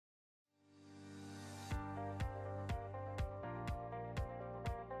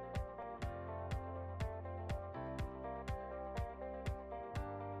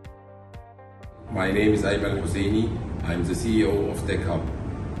My name is Ayman Elhossainy. I'm the CEO of Tech Hub.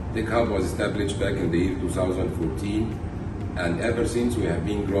 Tech Hub was established back in the year 2014, and ever since we have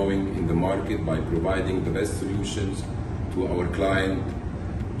been growing in the market by providing the best solutions to our client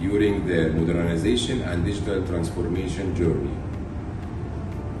during their modernization and digital transformation journey.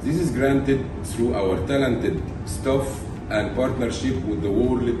 This is granted through our talented staff and partnership with the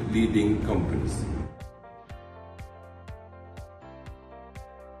world-leading companies.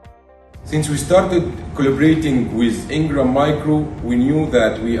 Since we started collaborating with Ingram Micro, we knew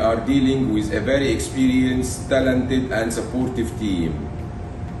that we are dealing with a very experienced, talented and supportive team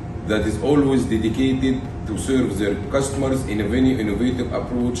that is always dedicated to serve their customers in a very innovative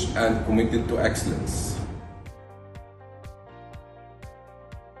approach and committed to excellence.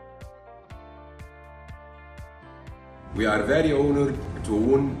 We are very honored to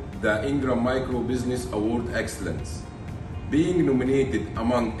win the Ingram Micro Business Award Excellence. Being nominated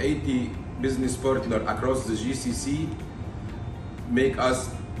among 80 business partners across the GCC make us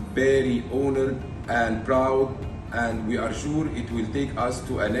very honored and proud, and we are sure it will take us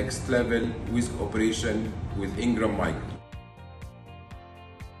to a next level with cooperation with Ingram Micro.